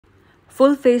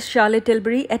Full face Charlotte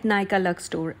Tilbury at Nykaa Luxe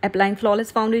store. Applying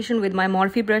flawless foundation with my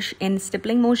Morphe brush in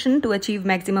stippling motion to achieve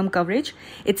maximum coverage.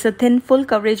 It's a thin, full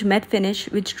coverage matte finish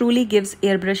which truly gives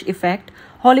airbrush effect.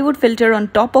 Hollywood filter on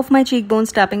top of my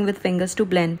cheekbones, tapping with fingers to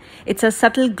blend. It's a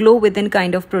subtle glow within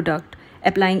kind of product.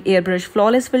 Applying airbrush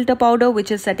flawless filter powder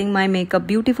which is setting my makeup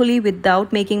beautifully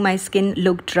without making my skin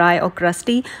look dry or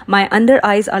crusty. My under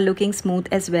eyes are looking smooth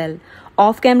as well.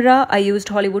 Off camera, I used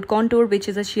Hollywood Contour, which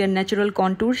is a sheer natural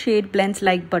contour shade, blends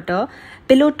like butter.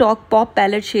 Pillow Talk Pop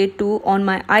Palette shade 2 on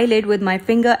my eyelid with my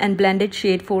finger and blended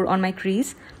shade 4 on my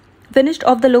crease. Finished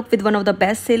off the look with one of the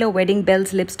best seller Wedding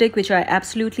Bells lipstick, which I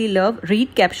absolutely love.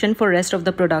 Read caption for rest of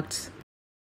the products.